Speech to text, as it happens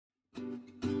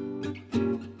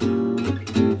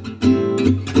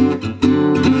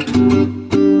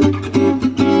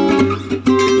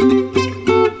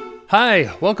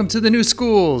Hi, welcome to the New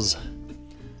Schools.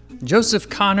 Joseph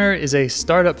Connor is a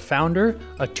startup founder,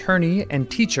 attorney,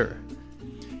 and teacher.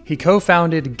 He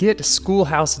co-founded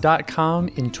GetSchoolhouse.com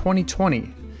in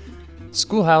 2020.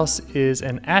 Schoolhouse is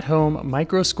an at-home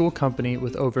micro-school company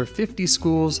with over 50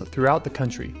 schools throughout the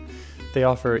country. They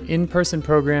offer in-person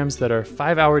programs that are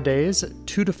 5-hour days,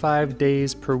 2 to 5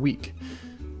 days per week.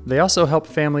 They also help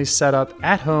families set up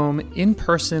at-home,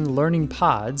 in-person learning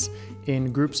pods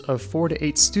in groups of 4 to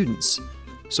 8 students.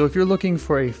 So if you're looking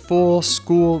for a full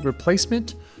school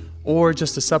replacement or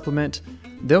just a supplement,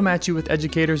 they'll match you with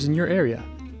educators in your area.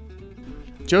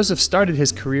 Joseph started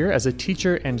his career as a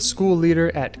teacher and school leader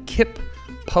at KIPP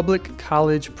Public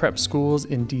College Prep Schools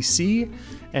in DC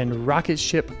and Rocket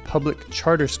Ship Public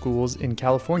Charter Schools in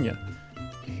California.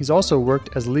 He's also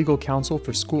worked as legal counsel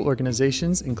for school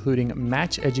organizations including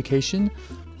Match Education,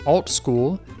 Alt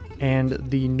School, and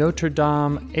the Notre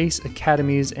Dame ACE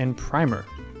Academies and Primer.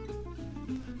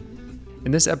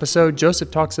 In this episode, Joseph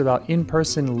talks about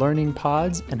in-person learning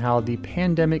pods and how the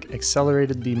pandemic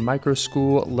accelerated the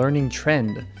micro-school learning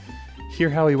trend.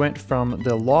 Hear how he went from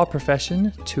the law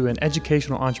profession to an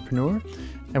educational entrepreneur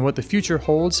and what the future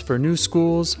holds for new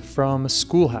schools from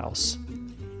Schoolhouse.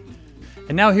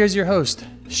 And now here's your host,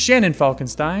 Shannon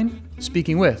Falkenstein,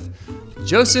 speaking with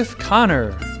Joseph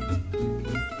Connor.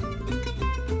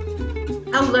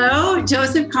 Hello,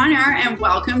 Joseph Connor, and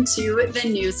welcome to the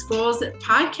New Schools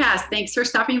podcast. Thanks for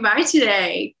stopping by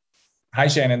today. Hi,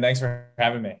 Shannon. Thanks for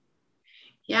having me.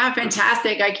 Yeah,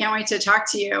 fantastic. I can't wait to talk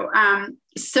to you.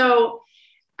 So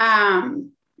tell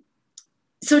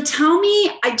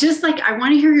me, I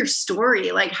want to hear your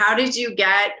story. Like, how did you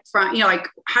get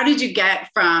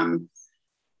from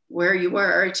where you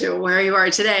were to where you are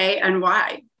today, and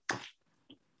why?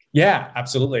 Yeah,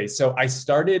 absolutely. So I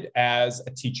started as a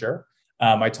teacher.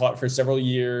 I taught for several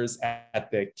years at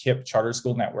the KIPP Charter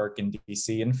School Network in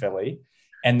DC and Philly,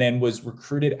 and then was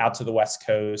recruited out to the West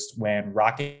Coast when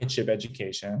Rocket Ship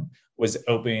Education was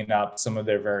opening up some of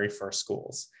their very first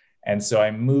schools. And so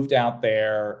I moved out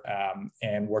there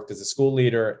and worked as a school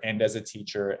leader and as a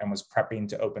teacher and was prepping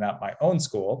to open up my own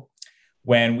school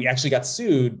when we actually got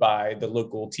sued by the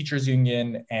local teachers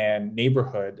union and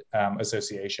neighborhood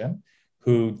association,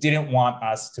 who didn't want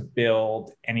us to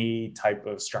build any type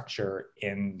of structure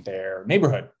in their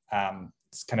neighborhood.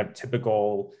 It's kind of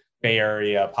typical Bay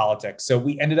Area politics. So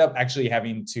we ended up actually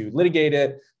having to litigate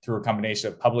it through a combination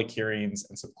of public hearings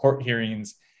and some court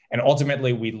hearings. And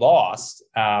ultimately we lost.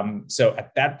 So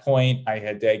at that point, I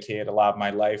had dedicated a lot of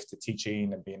my life to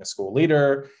teaching and being a school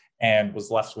leader and was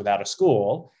left without a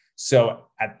school. So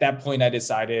at that point, I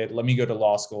decided, let me go to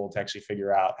law school to actually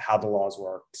figure out how the laws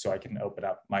work so I can open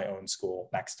up my own school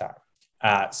next time.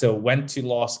 So went to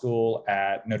law school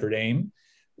at Notre Dame.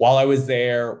 While I was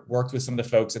there, worked with some of the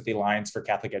folks at the Alliance for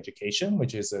Catholic Education,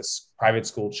 which is a private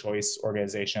school choice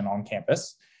organization on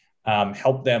campus,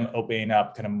 helped them open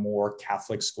up kind of more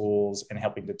Catholic schools and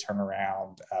helping to turn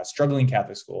around struggling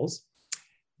Catholic schools.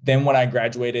 Then when I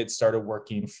graduated, started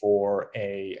working for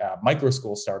a micro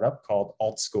school startup called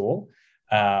Alt School.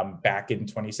 Back in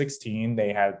 2016,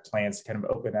 they had plans to kind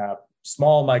of open up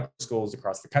small micro schools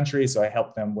across the country. So I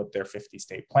helped them with their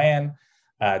 50-state plan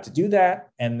to do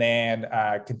that. And then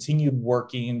continued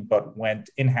working, but went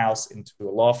in-house into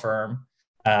a law firm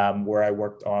where I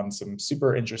worked on some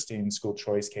super interesting school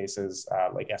choice cases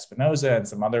like Espinoza and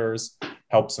some others,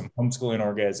 helped some homeschooling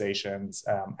organizations,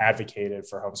 advocated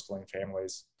for homeschooling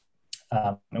families,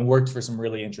 and worked for some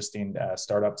really interesting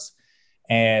startups.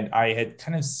 And I had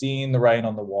kind of seen the writing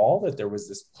on the wall that there was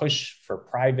this push for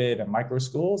private and micro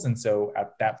schools. And so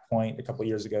at that point, a couple of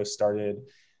years ago, started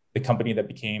the company that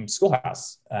became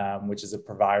Schoolhouse, which is a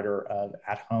provider of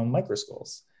at-home micro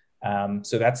schools.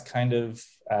 So that's kind of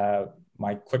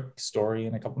my quick story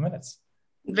in a couple of minutes.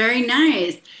 Very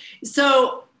nice.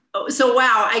 So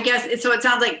wow, I guess, so it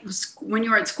sounds like when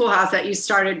you were at Schoolhouse that you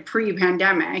started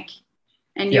pre-pandemic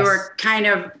and you were kind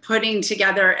of putting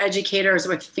together educators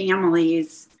with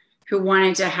families who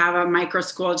wanted to have a micro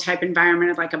school type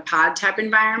environment, like a pod type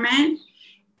environment.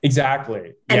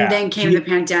 Exactly. And then came the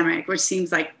pandemic, which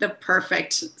seems like the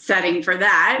perfect setting for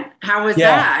that. How was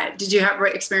that? Did you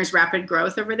experience rapid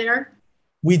growth over there?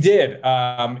 We did.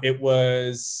 It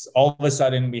was all of a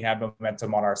sudden we had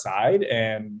momentum on our side,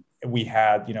 and we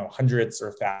had, hundreds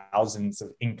or thousands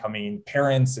of incoming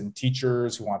parents and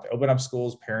teachers who want to open up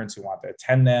schools, parents who want to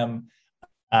attend them.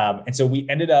 And so we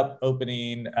ended up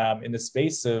opening in the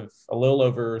space of a little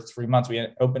over 3 months, we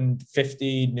opened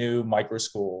 50 new micro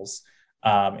schools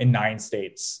in 9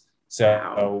 states.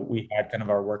 So we had kind of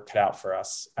our work cut out for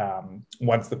us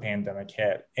once the pandemic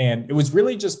hit. And it was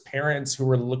really just parents who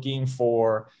were looking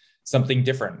for something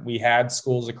different. We had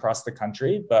schools across the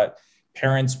country, but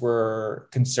parents were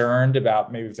concerned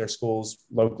about maybe if their schools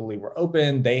locally were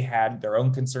open, they had their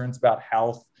own concerns about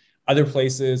health. Other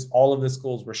places, all of the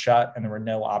schools were shut and there were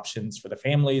no options for the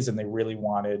families, and they really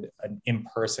wanted an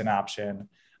in-person option.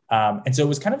 And so it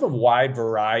was kind of a wide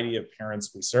variety of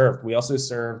parents we served. We also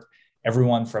served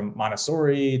everyone from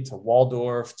Montessori to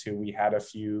Waldorf to, we had a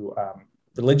few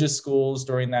religious schools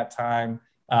during that time.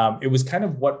 It was kind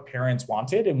of what parents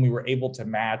wanted, and we were able to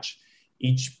match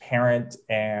each parent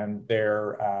and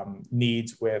their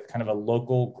needs with kind of a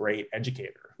local great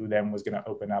educator who then was going to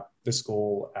open up the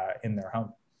school in their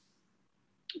home.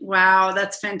 Wow,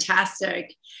 that's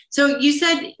fantastic. So you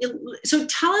said, so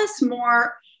tell us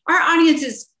more. Our audience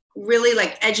is really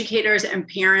like educators and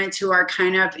parents who are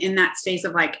kind of in that space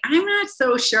of like, I'm not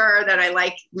so sure that I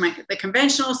like the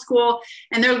conventional school,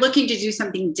 and they're looking to do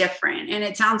something different. And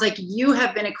it sounds like you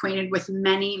have been acquainted with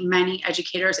many, many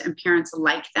educators and parents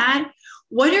like that.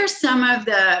 What are some of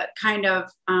the kind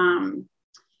of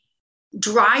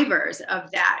drivers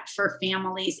of that for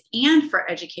families and for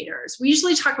educators? We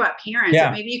usually talk about parents,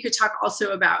 but maybe you could talk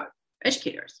also about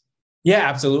educators. Yeah,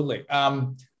 absolutely.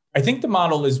 I think the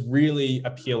model is really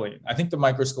appealing. I think the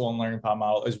micro school and learning pod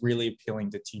model is really appealing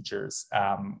to teachers,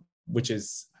 which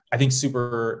is, I think,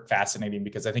 super fascinating,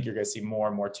 because I think you're going to see more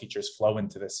and more teachers flow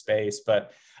into this space.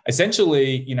 But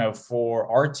essentially,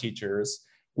 for our teachers,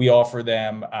 we offer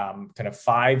them kind of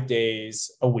 5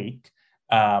 days a week,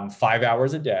 5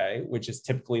 hours a day, which is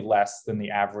typically less than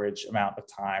the average amount of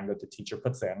time that the teacher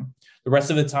puts in. The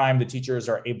rest of the time, the teachers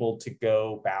are able to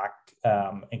go back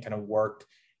and kind of work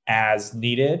as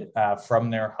needed from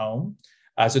their home.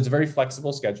 So it's a very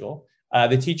flexible schedule.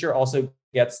 The teacher also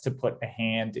gets to put a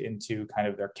hand into kind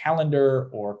of their calendar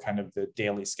or kind of the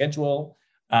daily schedule.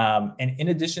 And in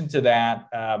addition to that,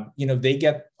 they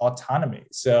get autonomy.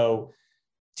 So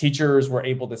teachers were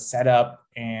able to set up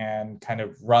and kind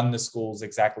of run the schools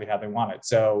exactly how they wanted.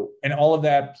 So, and all of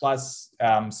that, plus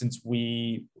since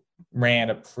we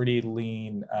ran a pretty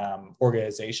lean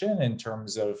organization in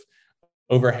terms of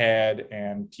overhead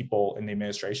and people in the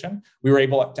administration, we were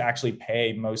able to actually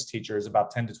pay most teachers about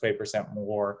 10 to 20%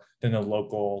 more than the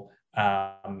local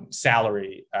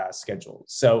salary schedule.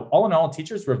 So all in all,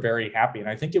 teachers were very happy. And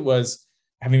I think it was,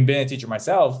 having been a teacher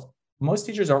myself, most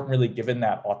teachers aren't really given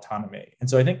that autonomy. And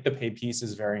so I think the pay piece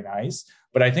is very nice,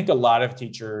 but I think a lot of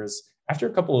teachers, after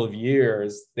a couple of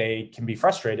years, they can be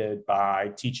frustrated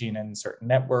by teaching in certain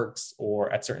networks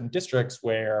or at certain districts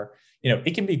where,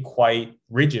 it can be quite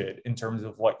rigid in terms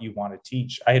of what you want to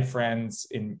teach. I had friends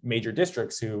in major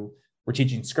districts who were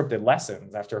teaching scripted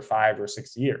lessons after 5 or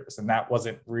 6 years, and that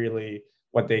wasn't really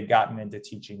what they'd gotten into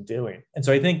teaching doing. And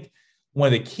so I think one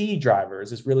of the key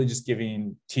drivers is really just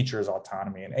giving teachers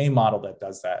autonomy, and a model that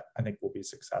does that, I think, will be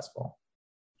successful.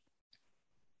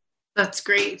 That's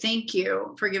great. Thank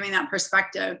you for giving that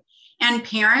perspective. And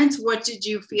parents, what did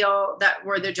you feel that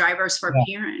were the drivers for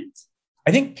parents?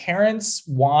 I think parents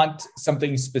want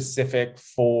something specific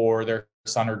for their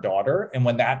son or daughter. And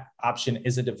when that option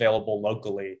isn't available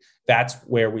locally, that's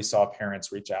where we saw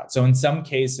parents reach out. So in some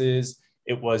cases,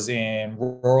 it was in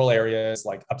rural areas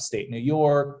like upstate New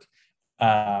York,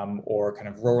 or kind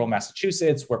of rural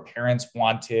Massachusetts, where parents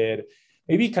wanted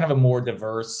maybe kind of a more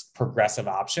diverse, progressive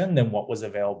option than what was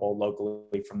available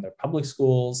locally from their public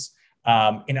schools.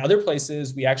 In other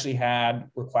places, we actually had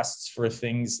requests for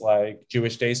things like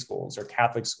Jewish day schools or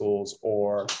Catholic schools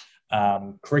or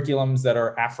curriculums that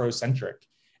are Afrocentric.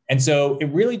 And so it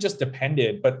really just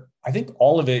depended. But I think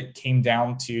all of it came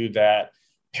down to that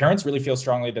parents really feel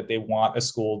strongly that they want a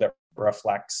school that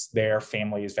reflects their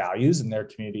family's values and their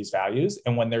community's values.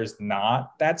 And when there's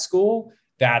not that school,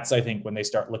 that's, I think, when they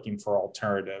start looking for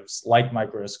alternatives like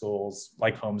micro schools,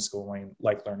 like homeschooling,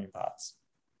 like learning pods.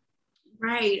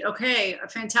 Right. Okay.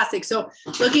 Fantastic. So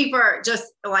looking for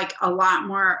just like a lot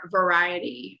more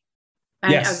variety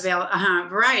and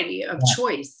variety of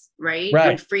choice, right?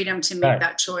 And freedom to make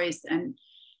that choice and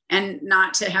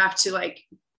not to have to like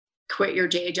quit your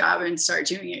day job and start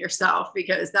doing it yourself,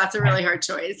 because that's a really hard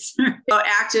choice.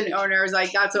 Acton owners,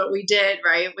 like that's what we did,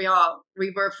 right?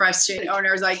 We were frustrated.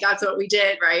 Owners, like that's what we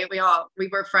did, right? We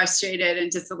were frustrated and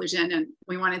disillusioned, and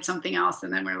we wanted something else.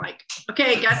 And then we're like,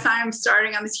 okay, guess I'm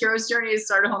starting on this hero's journey to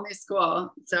start a whole new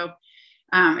school. So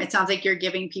it sounds like you're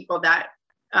giving people that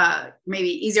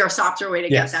maybe easier, softer way to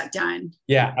get that done.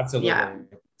 Yeah, absolutely. Yeah.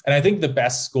 And I think the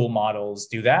best school models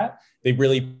do that. They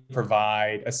really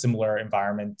provide a similar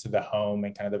environment to the home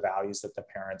and kind of the values that the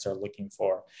parents are looking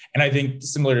for. And I think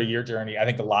similar to your journey, I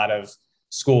think a lot of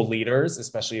school leaders,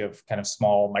 especially of kind of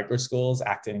small micro schools,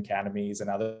 Acton academies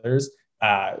and others,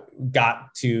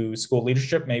 got to school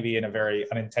leadership maybe in a very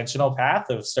unintentional path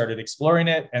of started exploring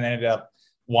it and ended up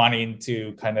wanting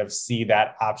to kind of see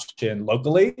that option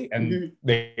locally. And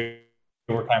they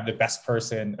were kind of the best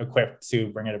person equipped to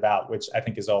bring it about, which I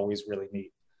think is always really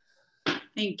neat.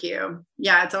 Thank you.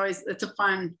 Yeah, it's a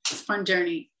fun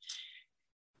journey.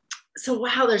 So,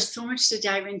 wow, there's so much to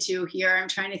dive into here. I'm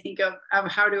trying to think of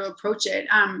how to approach it.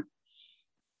 I'm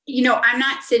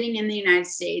not sitting in the United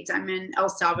States. I'm in El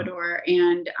Salvador,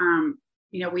 and,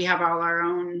 we have all our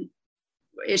own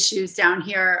issues down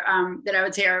here that I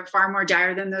would say are far more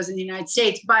dire than those in the United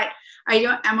States. But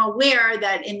I'm aware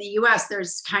that in the US,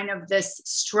 there's kind of this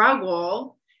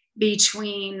struggle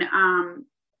between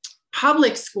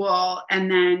public school and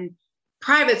then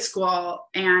private school,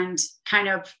 and kind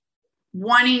of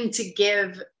wanting to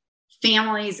give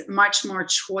families much more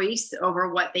choice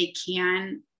over what they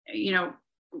can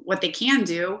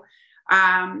do.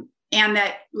 And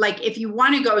that, like, if you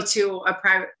want to go to a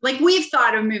private, like, we've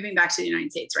thought of moving back to the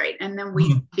United States, right? And then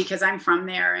because I'm from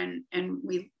there and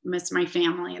we miss my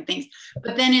family and things,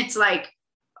 but then it's like,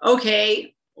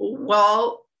 okay,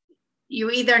 well,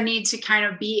 you either need to kind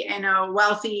of be in a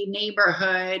wealthy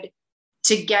neighborhood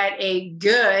to get a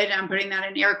good, I'm putting that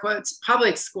in air quotes,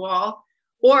 public school,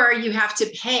 or you have to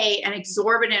pay an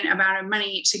exorbitant amount of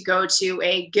money to go to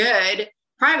a good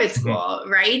private school,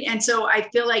 right? And so I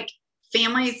feel like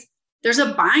families, there's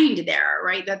a bind there,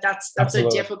 right? That's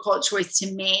Absolutely. A difficult choice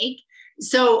to make.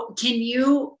 So can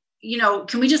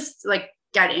we just like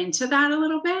get into that a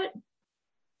little bit?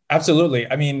 Absolutely.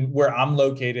 I mean, where I'm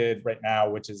located right now,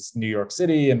 which is New York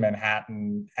City and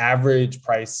Manhattan, average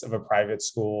price of a private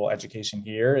school education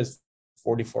here is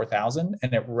 $44,000,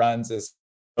 and it runs as,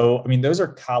 those are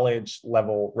college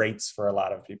level rates for a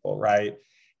lot of people, right?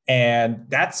 And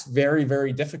that's very,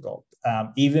 very difficult,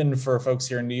 even for folks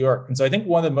here in New York. And so I think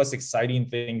one of the most exciting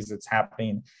things that's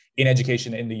happening in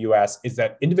education in the US is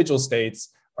that individual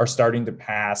states are starting to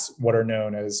pass what are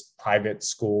known as private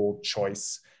school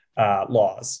choice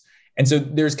laws. And so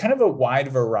there's kind of a wide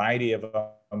variety of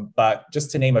them, but just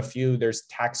to name a few, there's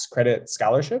tax credit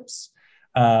scholarships,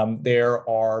 there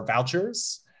are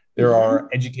vouchers, there are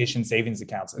education savings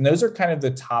accounts, and those are kind of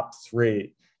the top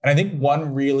three. And I think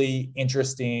one really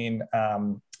interesting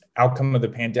outcome of the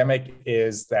pandemic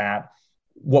is that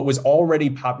what was already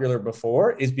popular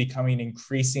before is becoming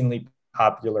increasingly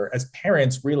popular as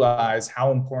parents realize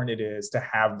how important it is to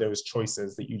have those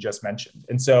choices that you just mentioned.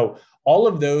 And so all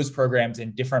of those programs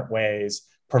in different ways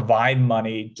provide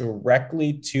money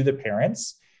directly to the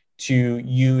parents to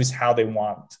use how they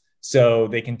want. So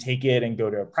they can take it and go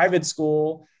to a private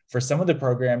school. For some of the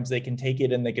programs, they can take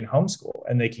it and they can homeschool,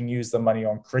 and they can use the money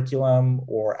on curriculum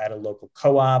or at a local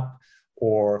co-op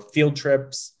or field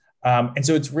trips. And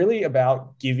so it's really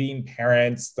about giving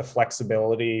parents the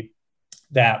flexibility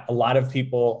that a lot of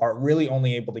people are really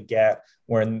only able to get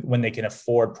when they can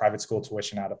afford private school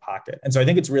tuition out of pocket. And so I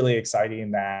think it's really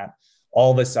exciting that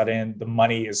all of a sudden the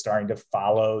money is starting to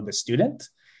follow the student.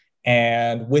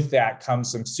 And with that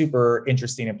comes some super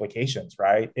interesting implications,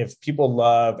 right? If people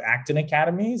love acting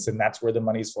academies and that's where the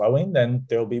money's flowing, then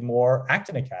there'll be more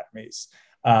acting academies.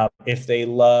 If they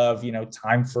love,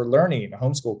 time for learning,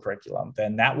 homeschool curriculum,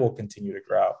 then that will continue to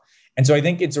grow. And so I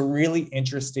think it's a really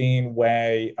interesting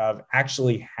way of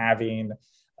actually having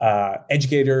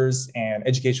educators and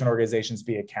education organizations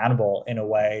be accountable in a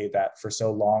way that for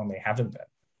so long they haven't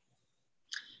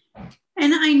been.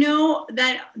 And I know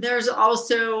that there's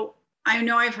also,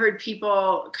 I've heard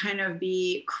people kind of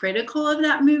be critical of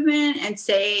that movement and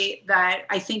say that,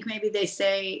 I think maybe they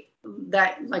say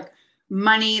that like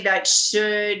money that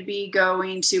should be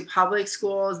going to public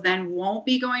schools then won't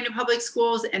be going to public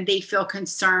schools. And they feel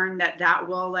concerned that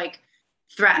will like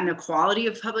threaten the quality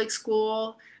of public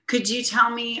school. Could you tell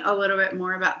me a little bit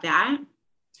more about that?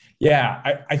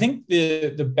 Yeah, I think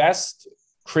the best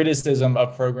criticism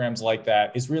of programs like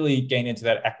that is really getting into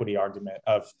that equity argument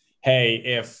of, hey,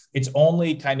 if it's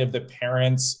only kind of the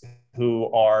parents who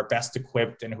are best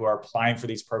equipped and who are applying for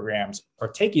these programs are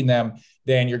taking them,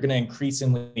 then you're going to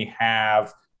increasingly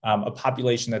have a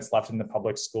population that's left in the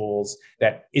public schools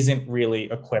that isn't really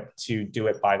equipped to do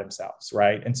it by themselves,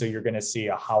 right? And so you're going to see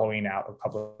a hollowing out of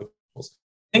public schools.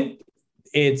 I think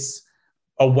it's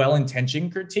a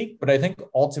well-intentioned critique, but I think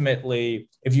ultimately,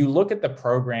 if you look at the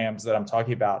programs that I'm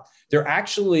talking about, they're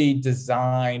actually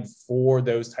designed for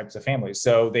those types of families.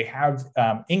 So they have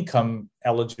income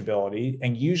eligibility,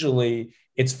 and usually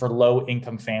it's for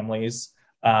low-income families.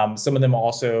 Some of them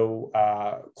also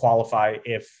qualify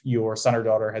if your son or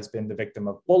daughter has been the victim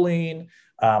of bullying.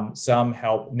 Some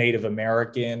help Native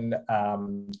American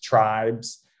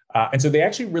tribes And so they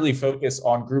actually really focus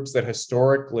on groups that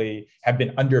historically have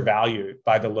been undervalued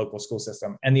by the local school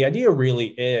system. And the idea really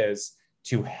is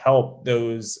to help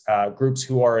those groups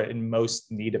who are in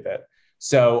most need of it.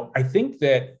 So I think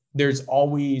that there's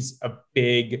always a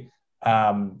big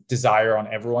desire on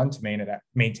everyone to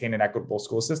maintain an equitable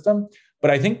school system.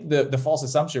 But I think the false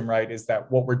assumption, right, is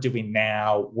that what we're doing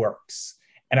now works.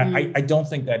 And I don't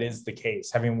think that is the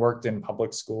case. Having worked in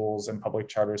public schools and public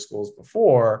charter schools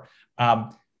before,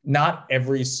 not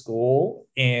every school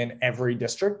in every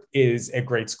district is a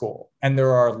great school. And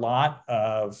there are a lot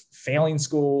of failing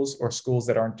schools or schools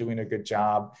that aren't doing a good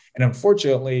job. And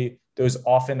unfortunately, those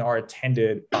often are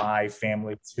attended by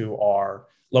families who are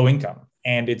low income.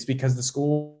 And it's because the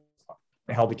school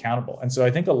are held accountable. And so I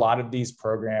think a lot of these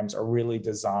programs are really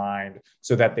designed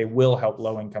so that they will help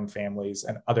low income families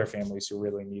and other families who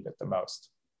really need it the most.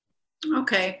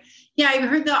 Okay. Yeah, I've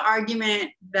heard the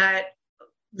argument that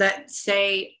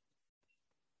say,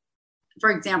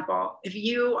 for example, if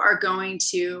you are going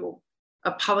to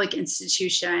a public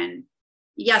institution,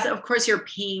 yes, of course you're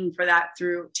paying for that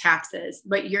through taxes,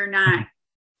 but you're not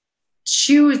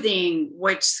choosing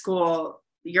which school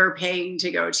you're paying to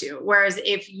go to. Whereas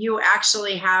if you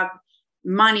actually have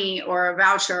money or a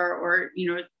voucher or,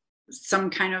 some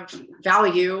kind of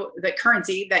value, the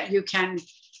currency that you can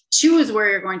choose where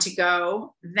you're going to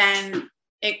go, then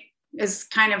it is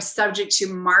kind of subject to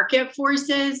market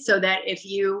forces. So that if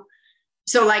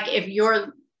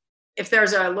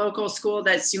there's a local school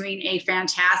that's doing a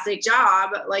fantastic job,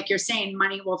 like you're saying,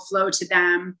 money will flow to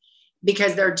them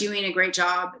because they're doing a great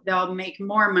job. They'll make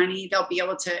more money. They'll be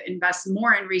able to invest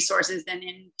more in resources than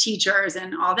in teachers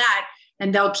and all that.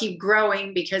 And they'll keep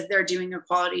growing because they're doing a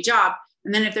quality job.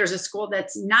 And then if there's a school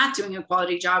that's not doing a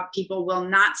quality job, people will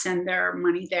not send their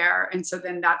money there. And so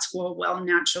then that school will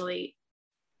naturally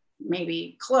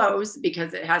maybe close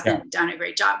because it hasn't done a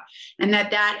great job. And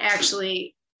that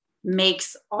actually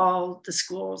makes all the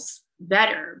schools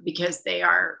better because they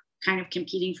are kind of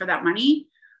competing for that money.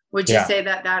 Would you say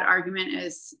that argument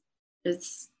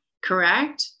is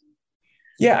correct?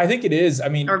 Yeah, I think it is. I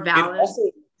mean, or valid.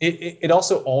 It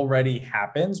also already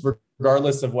happens,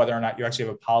 regardless of whether or not you actually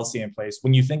have a policy in place.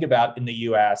 When you think about in the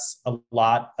US, a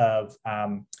lot of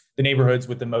the neighborhoods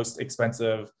with the most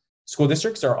expensive school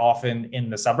districts are often in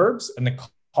the suburbs, and the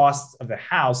cost of the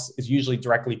house is usually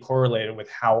directly correlated with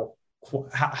how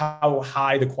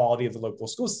high the quality of the local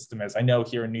school system is. I know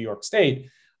here in New York State,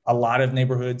 a lot of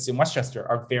neighborhoods in Westchester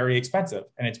are very expensive,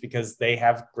 and it's because they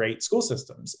have great school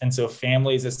systems. And so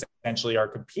families essentially are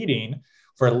competing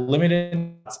for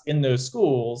limited in those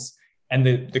schools, and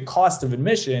the cost of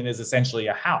admission is essentially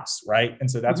a house, right?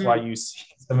 And so that's why you see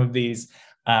some of these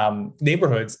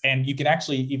neighborhoods, and you can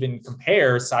actually even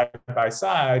compare side by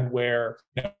side where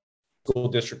school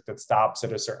district that stops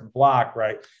at a certain block,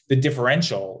 right? The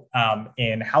differential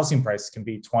in housing prices can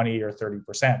be 20 or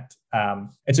 30%.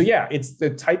 And so, it's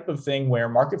the type of thing where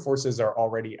market forces are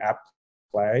already at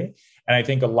play. And I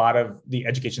think a lot of the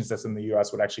education system in the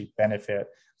US would actually benefit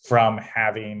from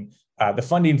having the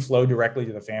funding flow directly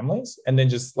to the families, and then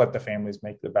just let the families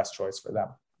make the best choice for them.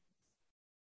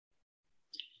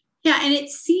 Yeah, and it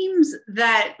seems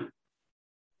that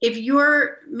if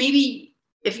you're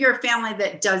a family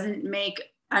that doesn't make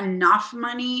enough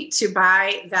money to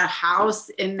buy the house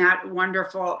in that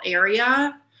wonderful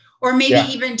area, or maybe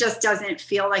even just doesn't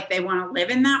feel like they want to live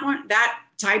in that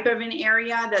type of an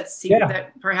area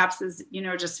that perhaps is,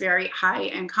 just very high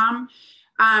income.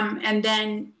 And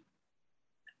then,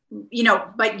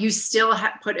 but you still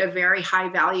put a very high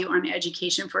value on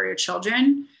education for your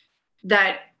children,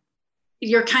 that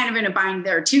you're kind of in a bind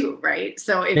there too, right?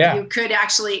 So if you could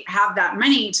actually have that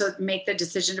money to make the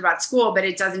decision about school, but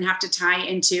it doesn't have to tie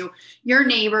into your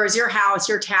neighbors, your house,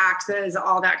 your taxes,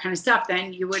 all that kind of stuff,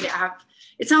 then you would have,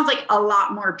 it sounds like a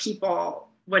lot more people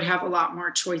would have a lot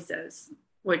more choices,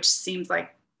 which seems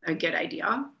like a good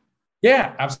idea.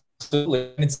 Yeah,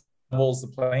 absolutely. And it's levels the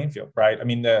playing field, right? I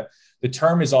mean, the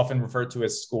term is often referred to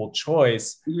as school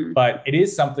choice, but it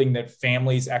is something that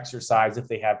families exercise if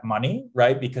they have money,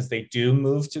 right? Because they do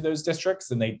move to those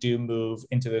districts and they do move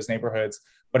into those neighborhoods.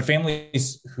 But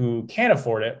families who can't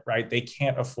afford it, right? They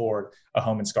can't afford a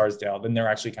home in Scarsdale, then they're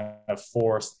actually kind of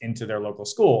forced into their local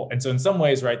school. And so in some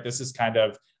ways, right, this is kind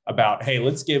of about, hey,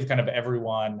 let's give kind of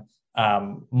everyone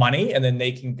money, and then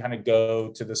they can kind of go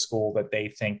to the school that they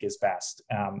think is best.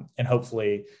 And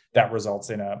hopefully that results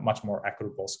in a much more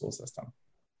equitable school system.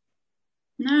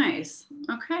 Nice.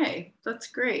 Okay. That's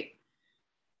great.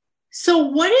 So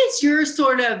what is your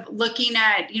sort of looking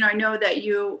at, I know that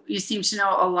you seem to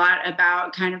know a lot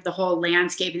about kind of the whole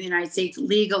landscape in the United States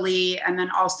legally, and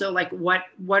then also like what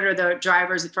are the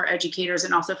drivers for educators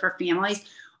and also for families?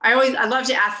 I love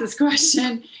to ask this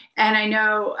question. And I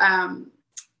know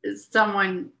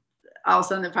someone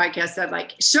else on the podcast said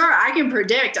like, sure, I can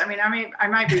predict. I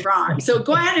might be wrong. So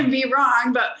go ahead and be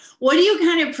wrong. But what do you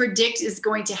kind of predict is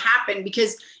going to happen?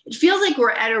 Because it feels like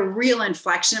we're at a real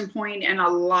inflection point in a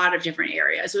lot of different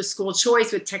areas with school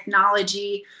choice, with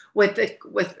technology, with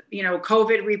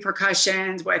COVID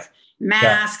repercussions, with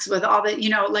masks, with all the,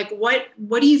 like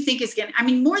what do you think is going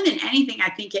to, more than anything,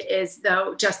 I think it is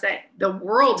though, just that the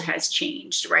world has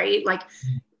changed, right? Like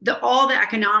all the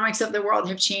economics of the world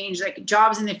have changed, like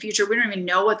jobs in the future. We don't even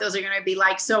know what those are going to be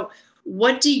like. So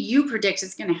what do you predict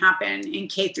is going to happen in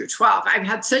K through 12? I've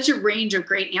had such a range of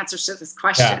great answers to this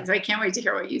question. So I can't wait to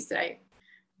hear what you say.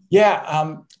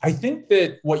 Yeah, I think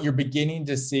that what you're beginning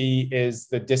to see is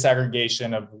the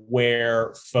disaggregation of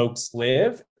where folks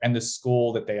live and the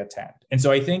school that they attend. And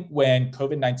so I think when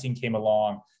COVID-19 came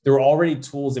along, there were already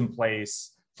tools in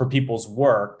place for people's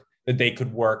work that they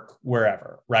could work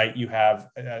wherever, right? You have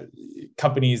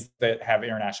companies that have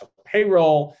international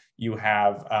payroll, you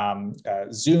have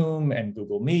Zoom and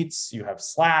Google Meets, you have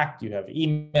Slack, you have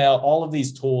email, all of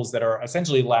these tools that are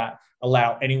essentially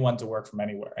allow anyone to work from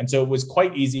anywhere. And so it was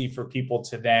quite easy for people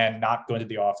to then not go into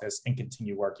the office and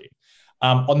continue working.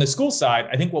 On the school side,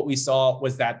 I think what we saw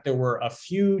was that there were a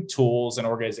few tools and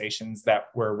organizations that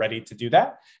were ready to do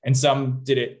that. And some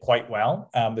did it quite well.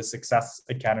 The Success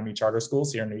Academy charter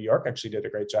schools here in New York actually did a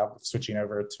great job of switching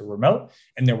over to remote.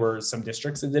 And there were some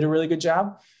districts that did a really good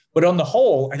job. But on the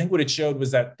whole, I think what it showed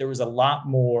was that there was a lot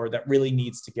more that really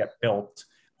needs to get built,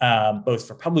 both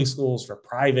for public schools, for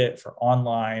private, for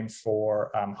online, for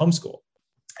homeschool.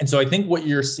 And so I think what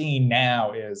you're seeing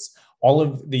now is all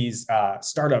of these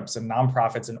startups and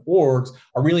nonprofits and orgs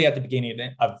are really at the beginning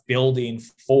of building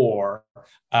for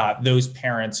those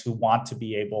parents who want to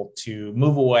be able to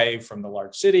move away from the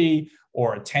large city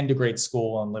or attend a great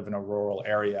school and live in a rural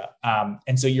area.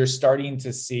 And so you're starting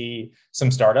to see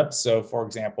some startups. So for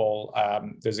example,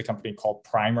 there's a company called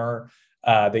Primer.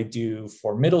 They do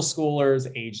for middle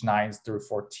schoolers, age 9 through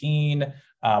 14,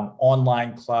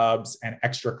 online clubs and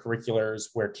extracurriculars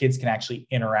where kids can actually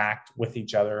interact with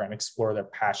each other and explore their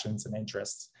passions and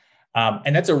interests.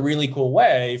 And that's a really cool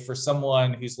way for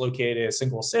someone who's located in a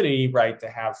single city, right, to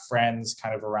have friends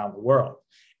kind of around the world.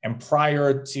 And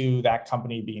prior to that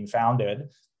company being founded,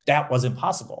 that wasn't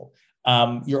possible.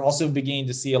 You're also beginning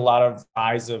to see a lot of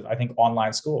rise of, I think,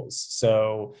 online schools.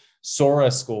 So Sora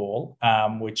School,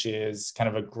 which is kind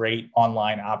of a great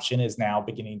online option, is now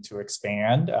beginning to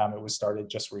expand. It was started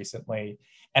just recently.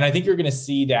 And I think you're going to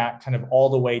see that kind of all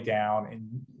the way down in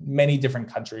many different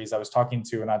countries. I was talking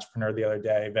to an entrepreneur the other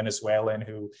day, Venezuelan,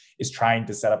 who is trying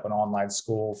to set up an online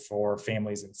school for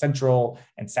families in Central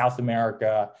and South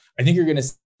America. I think you're going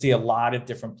to see a lot of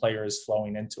different players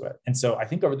flowing into it. And so I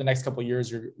think over the next couple of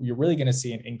years, you're really going to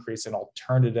see an increase in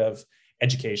alternative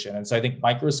education. And so I think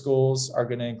micro schools are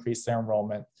going to increase their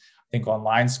enrollment. I think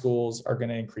online schools are going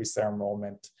to increase their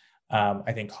enrollment.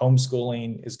 I think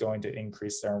homeschooling is going to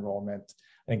increase their enrollment.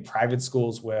 I think private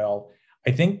schools will.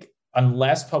 I think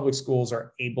unless public schools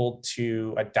are able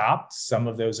to adopt some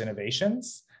of those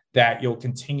innovations, that you'll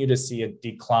continue to see a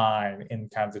decline in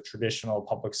kind of the traditional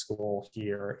public school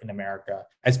here in America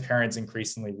as parents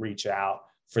increasingly reach out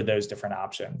for those different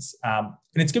options. And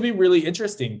it's going to be really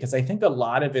interesting because I think a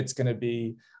lot of it's going to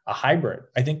be a hybrid.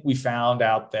 I think we found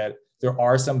out that there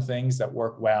are some things that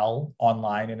work well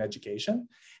online in education.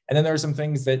 And then there are some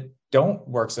things that don't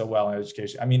work so well in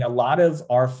education. I mean, a lot of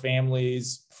our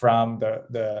families from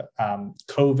the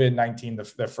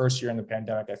COVID-19, the first year in the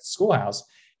pandemic at Schoolhouse,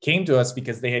 came to us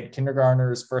because they had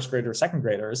kindergartners, first graders, second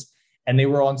graders, and they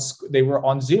were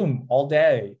on Zoom all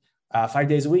day, 5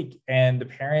 days a week. And the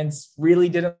parents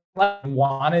really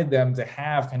wanted them to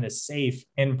have kind of safe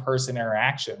in-person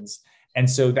interactions. And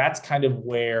so that's kind of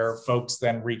where folks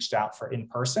then reached out for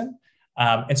in-person.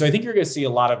 And so I think you're going to see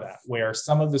a lot of that, where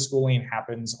some of the schooling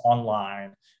happens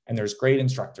online and there's great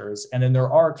instructors. And then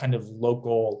there are kind of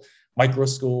local micro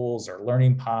schools or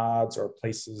learning pods or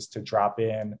places to drop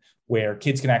in where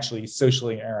kids can actually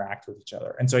socially interact with each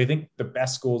other. And so I think the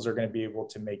best schools are going to be able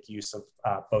to make use of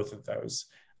both of those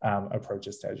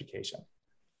approaches to education.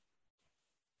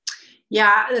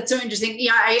 Yeah, that's so interesting.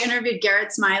 Yeah, I interviewed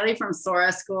Garrett Smiley from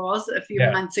Sora Schools a few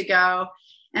months ago.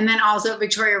 And then also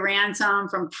Victoria Ransom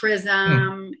from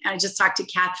Prism. I just talked to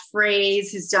Kath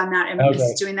Fraze, who's done that,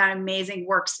 is doing that amazing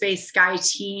workspace, Sky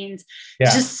Teens.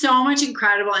 There's just so much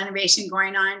incredible innovation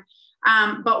going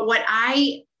on. But what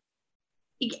I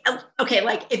okay,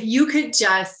 like if you could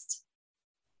just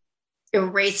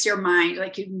erase your mind,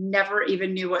 like you never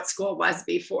even knew what school was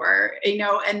before,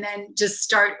 and then just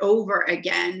start over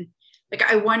again. Like,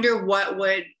 I wonder what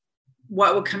would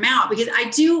come out, because I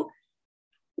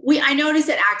noticed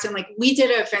at Acton, like we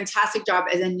did a fantastic job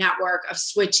as a network of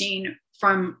switching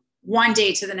from one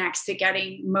day to the next to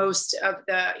getting most of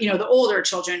the older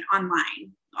children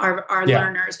online, our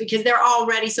learners, because they're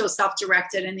already so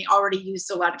self-directed and they already used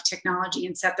a lot of technology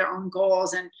and set their own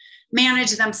goals and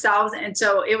manage themselves. And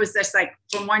so it was just like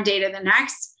from one day to the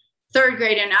next. Third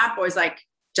grade and up was like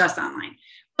just online.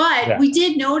 But we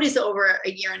did notice over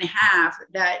a year and a half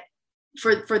that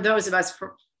for those of us,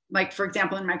 for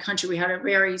example, in my country, we had a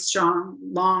very strong,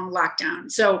 long lockdown.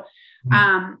 So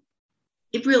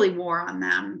it really wore on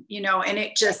them, and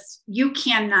it just, you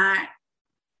cannot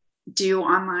do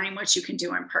online what you can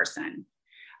do in person.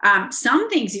 Some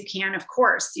things you can, of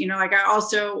course, like I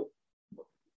also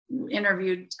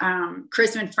interviewed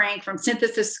Chris and Frank from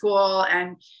Synthesis School.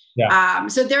 And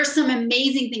so there's some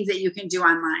amazing things that you can do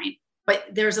online, but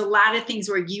there's a lot of things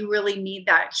where you really need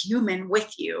that human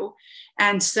with you.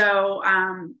 And so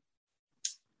I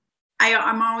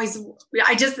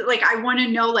want to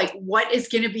know, like, what is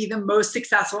going to be the most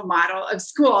successful model of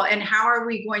school, and how are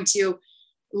we going to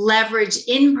leverage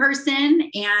in person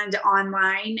and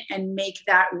online and make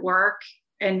that work?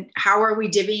 And how are we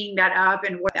divvying that up?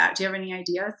 And do you have any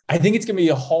ideas? I think it's going to be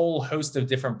a whole host of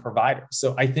different providers.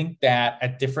 So I think that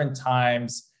at different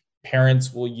times,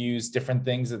 parents will use different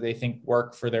things that they think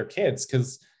work for their kids.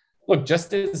 Because look,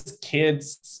 just as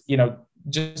kids,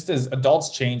 just as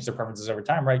adults change their preferences over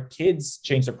time, right? Kids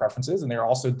change their preferences and they're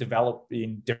also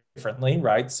developing differently,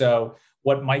 right? So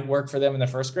what might work for them in the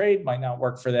first grade might not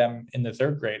work for them in the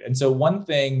third grade. And so one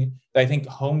thing that I think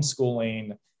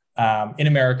homeschooling in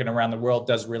America and around the world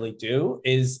does really do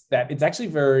is that it's actually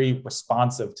very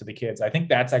responsive to the kids. I think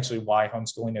that's actually why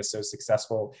homeschooling is so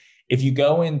successful. If you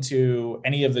go into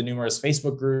any of the numerous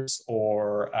Facebook groups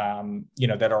or,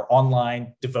 that are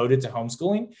online devoted to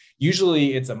homeschooling,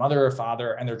 usually it's a mother or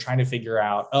father, and they're trying to figure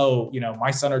out,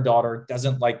 my son or daughter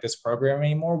doesn't like this program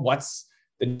anymore. What's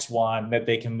the next one that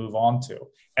they can move on to?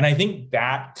 And I think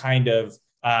that kind of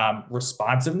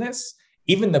responsiveness,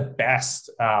 even the best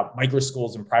micro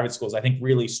schools and private schools, I think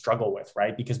really struggle with,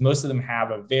 right? Because most of them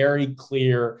have a very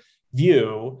clear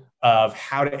view of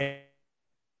how to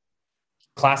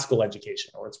classical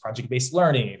education, or it's project-based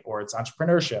learning, or it's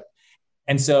entrepreneurship.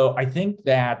 And so I think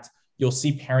that you'll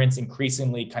see parents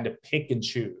increasingly kind of pick and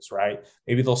choose, right?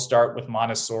 Maybe they'll start with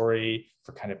Montessori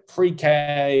for kind of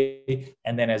pre-K.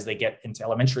 And then as they get into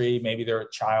elementary, maybe their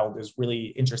child is really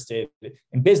interested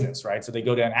in business, right? So they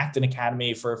go to an Acton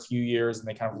Academy for a few years and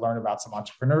they kind of learn about some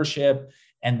entrepreneurship.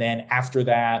 And then after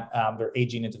that, they're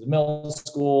aging into the middle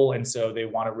school. And so they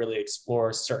want to really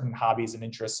explore certain hobbies and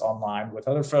interests online with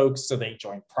other folks. So they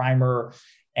join Primer,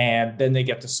 and then they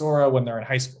get to Sora when they're in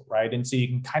high school, right? And so you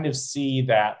can kind of see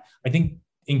that I think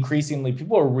increasingly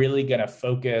people are really going to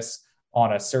focus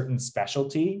on a certain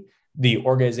specialty, the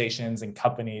organizations and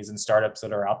companies and startups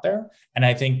that are out there. And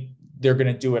I think they're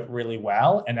going to do it really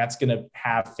well. And that's going to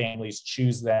have families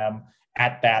choose them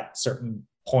at that certain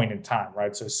point in time,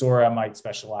 right? So Sora might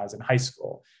specialize in high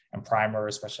school and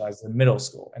Primer specializes in middle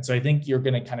school. And so I think you're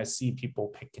going to kind of see people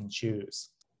pick and choose.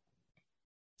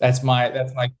 That's my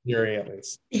theory, at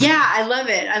least. Yeah, I love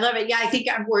it. Yeah, I think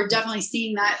we're definitely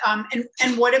seeing that.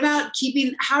 And what about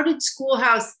how did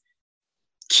Schoolhouse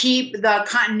keep the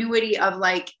continuity of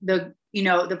like the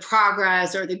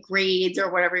progress or the grades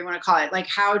or whatever you want to call it? Like,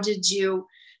 how did you,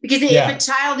 because if a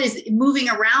child is moving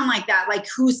around like that, like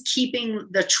who's keeping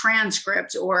the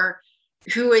transcript, or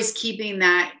who is keeping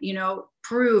that,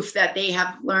 proof that they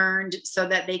have learned so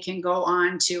that they can go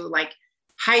on to like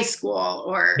high school,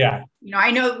 or,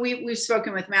 I know we've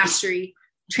spoken with Mastery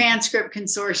Transcript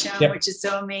Consortium, which is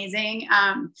so amazing.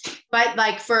 But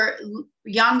like for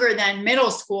younger than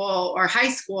middle school or high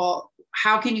school,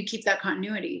 how can you keep that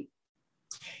continuity?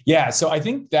 Yeah, so I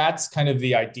think that's kind of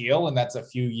the ideal, and that's a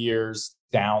few years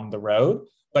down the road.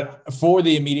 But for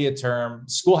the immediate term,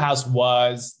 Schoolhouse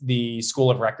was the school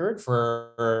of record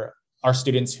for our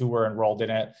students who were enrolled in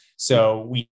it. So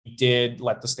we did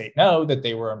let the state know that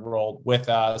they were enrolled with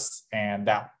us, and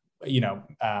that,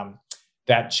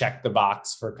 that checked the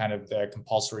box for kind of the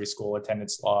compulsory school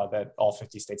attendance law that all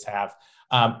 50 states have.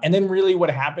 And then really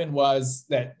what happened was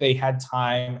that they had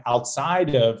time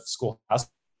outside of Schoolhouse,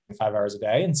 5 hours a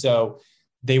day. And so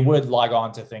they would log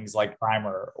on to things like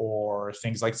Primer or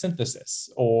things like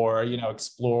Synthesis, or,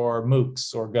 explore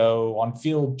MOOCs or go on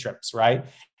field trips, right?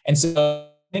 And so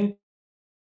I think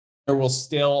there will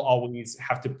still always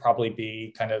have to probably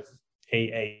be kind of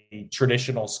a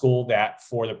traditional school that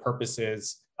for the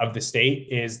purposes of the state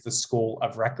is the school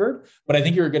of record. But I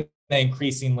think you're going to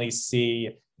increasingly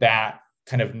see that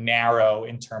kind of narrow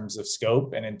in terms of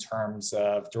scope and in terms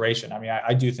of duration. I mean,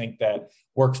 I do think that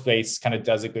Workspace kind of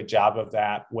does a good job of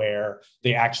that, where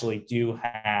they actually do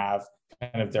have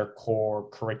kind of their core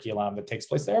curriculum that takes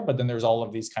place there, but then there's all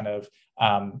of these kind of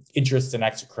interests and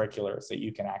extracurriculars that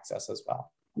you can access as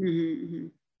well. Mm-hmm.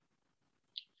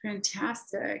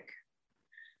 Fantastic.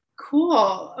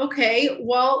 Cool. Okay.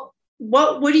 Well,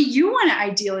 what do you want to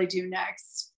ideally do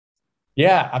next?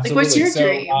 Yeah, absolutely. Like, what's your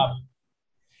dream?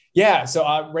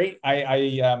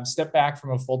 I stepped back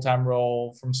from a full-time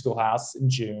role from Schoolhouse in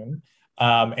June.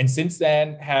 And since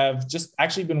then have just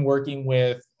actually been working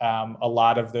with a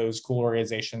lot of those cool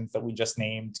organizations that we just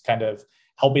named, kind of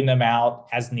helping them out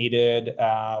as needed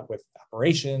with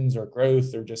operations or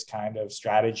growth or just kind of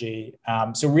strategy.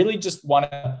 So really just want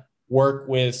to work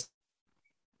with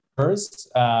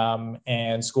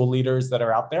and school leaders that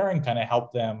are out there and kind of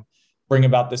help them bring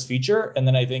about this feature. And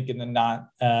then I think in the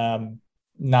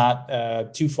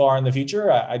not too far in the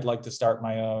future, I'd like to start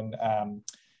my own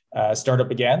startup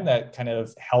again that kind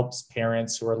of helps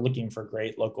parents who are looking for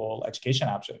great local education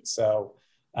options. So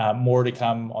more to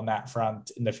come on that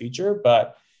front in the future,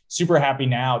 but super happy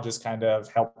now just kind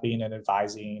of helping and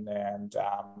advising and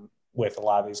with a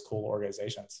lot of these cool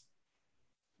organizations.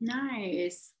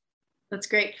 Nice. That's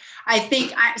great. I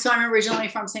think, I'm originally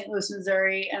from St. Louis,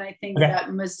 Missouri, and I think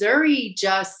that Missouri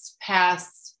just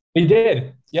passed. They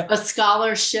did. Yep. A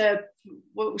scholarship.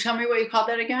 Tell me what you called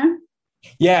that again?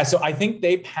 Yeah. So I think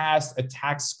they passed a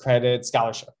tax credit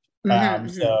scholarship.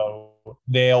 So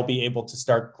they'll be able to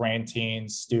start granting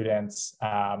students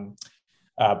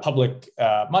public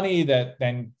money that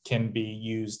then can be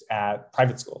used at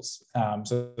private schools.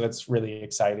 So that's really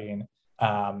exciting.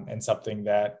 And something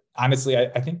that honestly,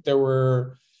 I think there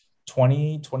were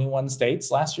 21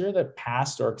 states last year that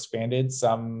passed or expanded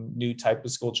some new type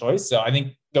of school choice. So I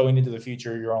think going into the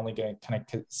future, you're only going to kind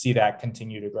of see that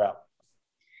continue to grow.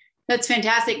 That's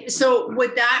fantastic. So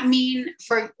would that mean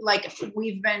for like,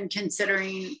 we've been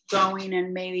considering going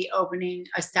and maybe opening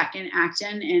a second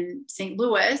Acton in St.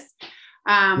 Louis.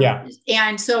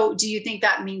 And so do you think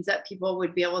that means that people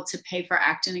would be able to pay for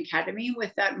Acton Academy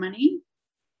with that money?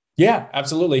 Yeah,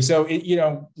 absolutely. So,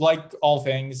 like all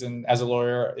things, and as a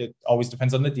lawyer, it always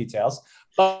depends on the details.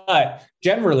 But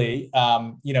generally,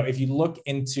 if you look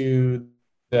into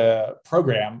the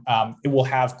program, it will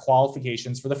have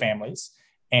qualifications for the families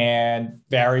and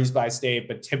varies by state.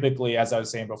 But typically, as I was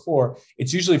saying before,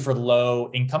 it's usually for low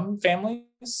income families.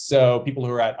 So people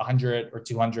who are at 100 or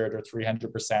 200 or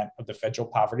 300% of the federal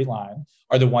poverty line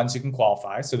are the ones who can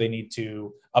qualify. So they need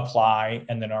to apply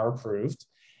and then are approved.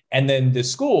 And then the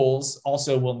schools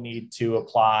also will need to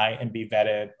apply and be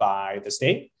vetted by the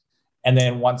state. And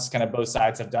then once kind of both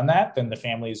sides have done that, then the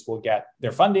families will get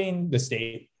their funding. The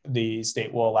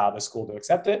state will allow the school to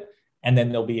accept it, and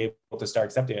then they'll be able to start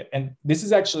accepting it. And this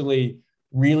is actually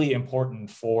really important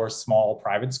for small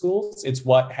private schools. It's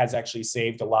what has actually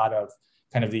saved a lot of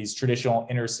kind of these traditional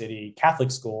inner city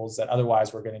Catholic schools that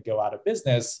otherwise were going to go out of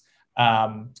business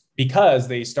because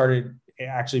they started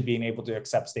actually being able to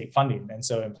accept state funding. And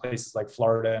so in places like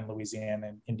Florida and Louisiana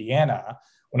and Indiana,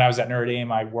 when I was at Notre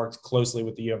Dame, I worked closely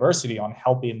with the university on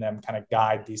helping them kind of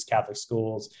guide these Catholic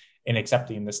schools in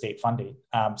accepting the state funding.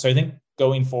 So I think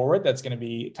going forward, that's going to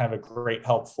be kind of a great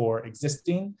help for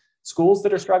existing schools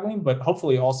that are struggling, but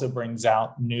hopefully also brings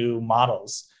out new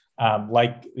models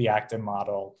like the Acton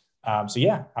model. So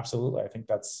yeah, absolutely. I think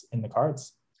that's in the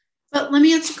cards. But let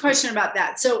me ask a question about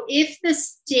that. So if the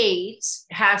state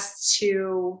has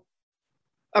to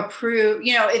approve,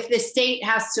 if the state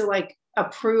has to like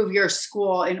approve your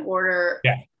school in order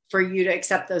for you to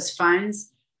accept those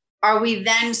funds, are we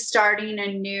then starting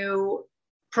a new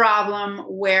problem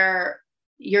where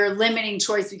you're limiting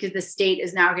choice because the state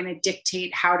is now going to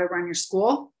dictate how to run your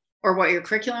school or what your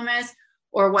curriculum is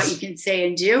or what you can say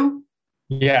and do?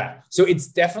 Yeah, so it's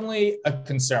definitely a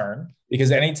concern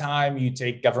because anytime you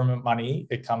take government money,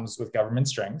 it comes with government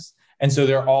strings. And so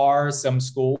there are some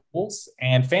schools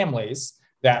and families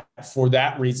that for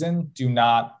that reason do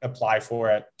not apply for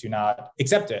it, do not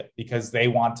accept it because they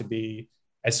want to be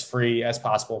as free as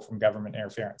possible from government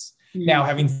interference. Mm-hmm. Now,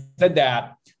 having said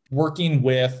that, working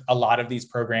with a lot of these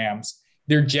programs,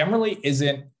 there generally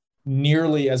isn't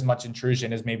nearly as much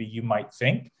intrusion as maybe you might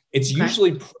think. It's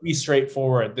usually pretty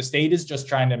straightforward. The state is just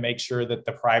trying to make sure that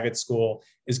the private school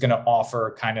is going to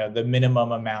offer kind of the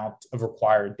minimum amount of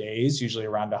required days, usually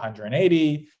around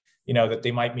 180, that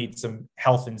they might meet some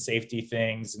health and safety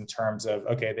things in terms of,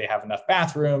 okay, they have enough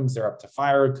bathrooms, they're up to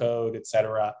fire code, et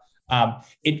cetera.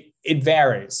 It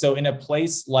varies. So in a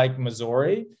place like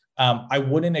Missouri, I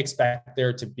wouldn't expect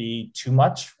there to be too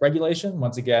much regulation.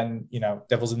 Once again,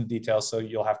 devil's in the details, so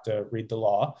you'll have to read the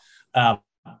law.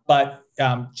 But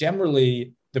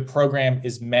generally, the program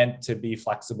is meant to be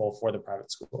flexible for the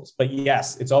private schools. But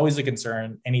yes, it's always a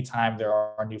concern anytime there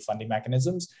are new funding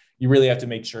mechanisms. You really have to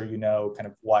make sure you know kind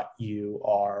of what you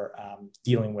are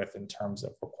dealing with in terms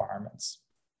of requirements.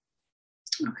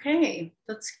 Okay,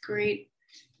 that's great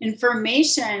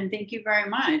information. Thank you very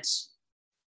much.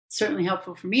 Certainly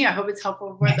helpful for me. I hope it's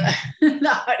helpful for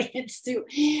the audience too.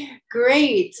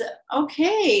 Great.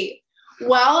 Okay.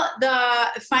 Well,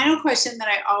 the final question that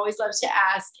I always love to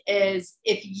ask is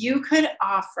if you could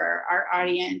offer our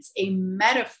audience a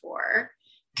metaphor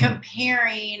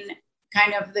comparing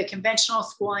kind of the conventional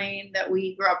schooling that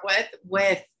we grew up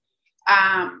with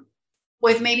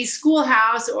maybe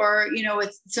Schoolhouse or,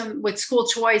 with school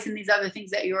choice and these other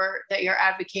things that you're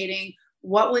advocating,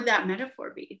 what would that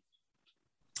metaphor be?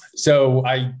 So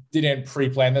I didn't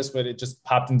pre-plan this, but it just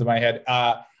popped into my head.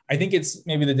 I think it's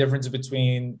maybe the difference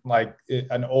between like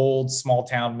an old small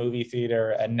town movie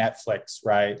theater and Netflix,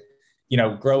 right?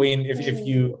 Growing, if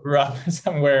you grew up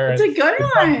somewhere, it's a good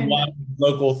one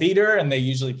local theater, and they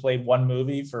usually played one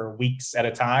movie for weeks at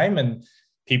a time, and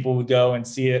people would go and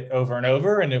see it over and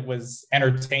over, and it was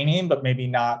entertaining, but maybe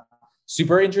not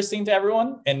super interesting to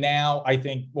everyone. And now I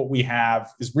think what we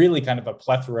have is really kind of a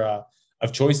plethora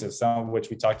of choices, some of which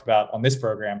we talked about on this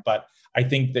program. But I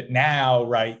think that now,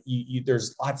 right,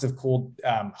 there's lots of cool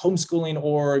homeschooling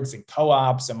orgs and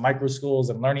co-ops and micro schools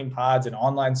and learning pods and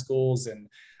online schools and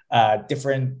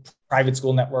different private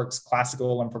school networks,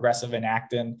 classical and progressive and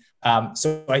Acton.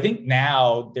 So I think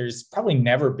now there's probably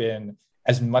never been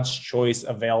as much choice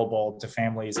available to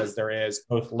families as there is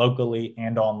both locally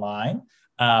and online.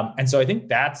 And so I think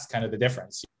that's kind of the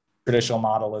difference. Traditional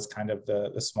model is kind of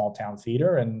the small town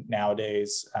theater. And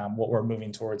nowadays, what we're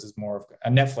moving towards is more of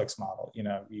a Netflix model.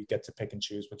 You get to pick and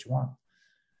choose what you want.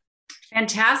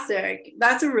 Fantastic.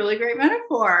 That's a really great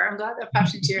metaphor. I'm glad that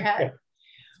popped into your head.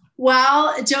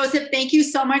 Well, Joseph, thank you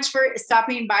so much for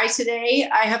stopping by today.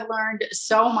 I have learned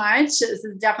so much. This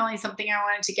is definitely something I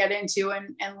wanted to get into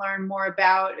and learn more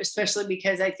about, especially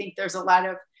because I think there's a lot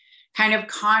of kind of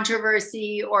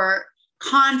controversy or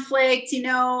conflict.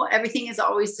 Everything is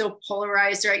always so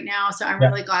polarized right now. So I'm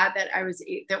really glad that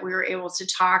that we were able to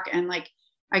talk and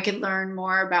I could learn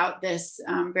more about this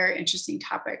very interesting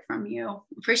topic from you.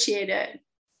 Appreciate it.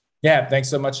 Yeah, thanks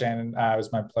so much, Shannon. It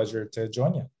was my pleasure to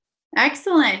join you.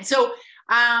 Excellent. So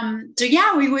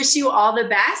we wish you all the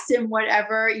best in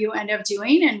whatever you end up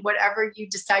doing and whatever you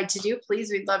decide to do. Please,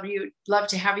 we'd love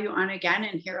to have you on again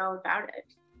and hear all about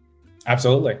it.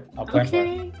 Absolutely. I'll plan for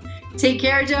it. Take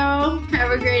care, Joe.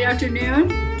 Have a great afternoon.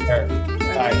 Sure.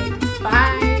 Bye.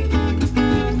 Bye.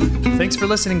 Thanks for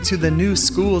listening to the New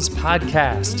Schools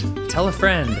podcast. Tell a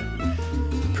friend.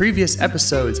 Previous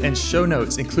episodes and show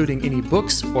notes, including any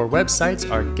books or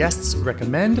websites our guests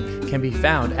recommend, can be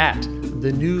found at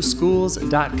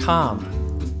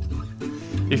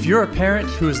thenewschools.com. If you're a parent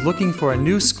who is looking for a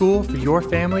new school for your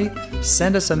family,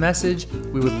 send us a message.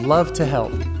 We would love to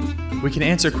help. We can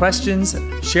answer questions,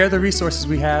 share the resources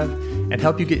we have, and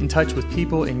help you get in touch with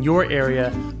people in your area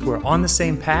who are on the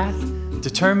same path,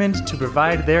 determined to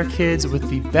provide their kids with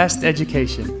the best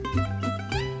education.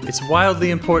 It's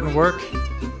wildly important work.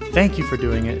 Thank you for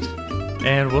doing it,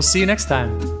 and we'll see you next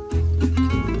time.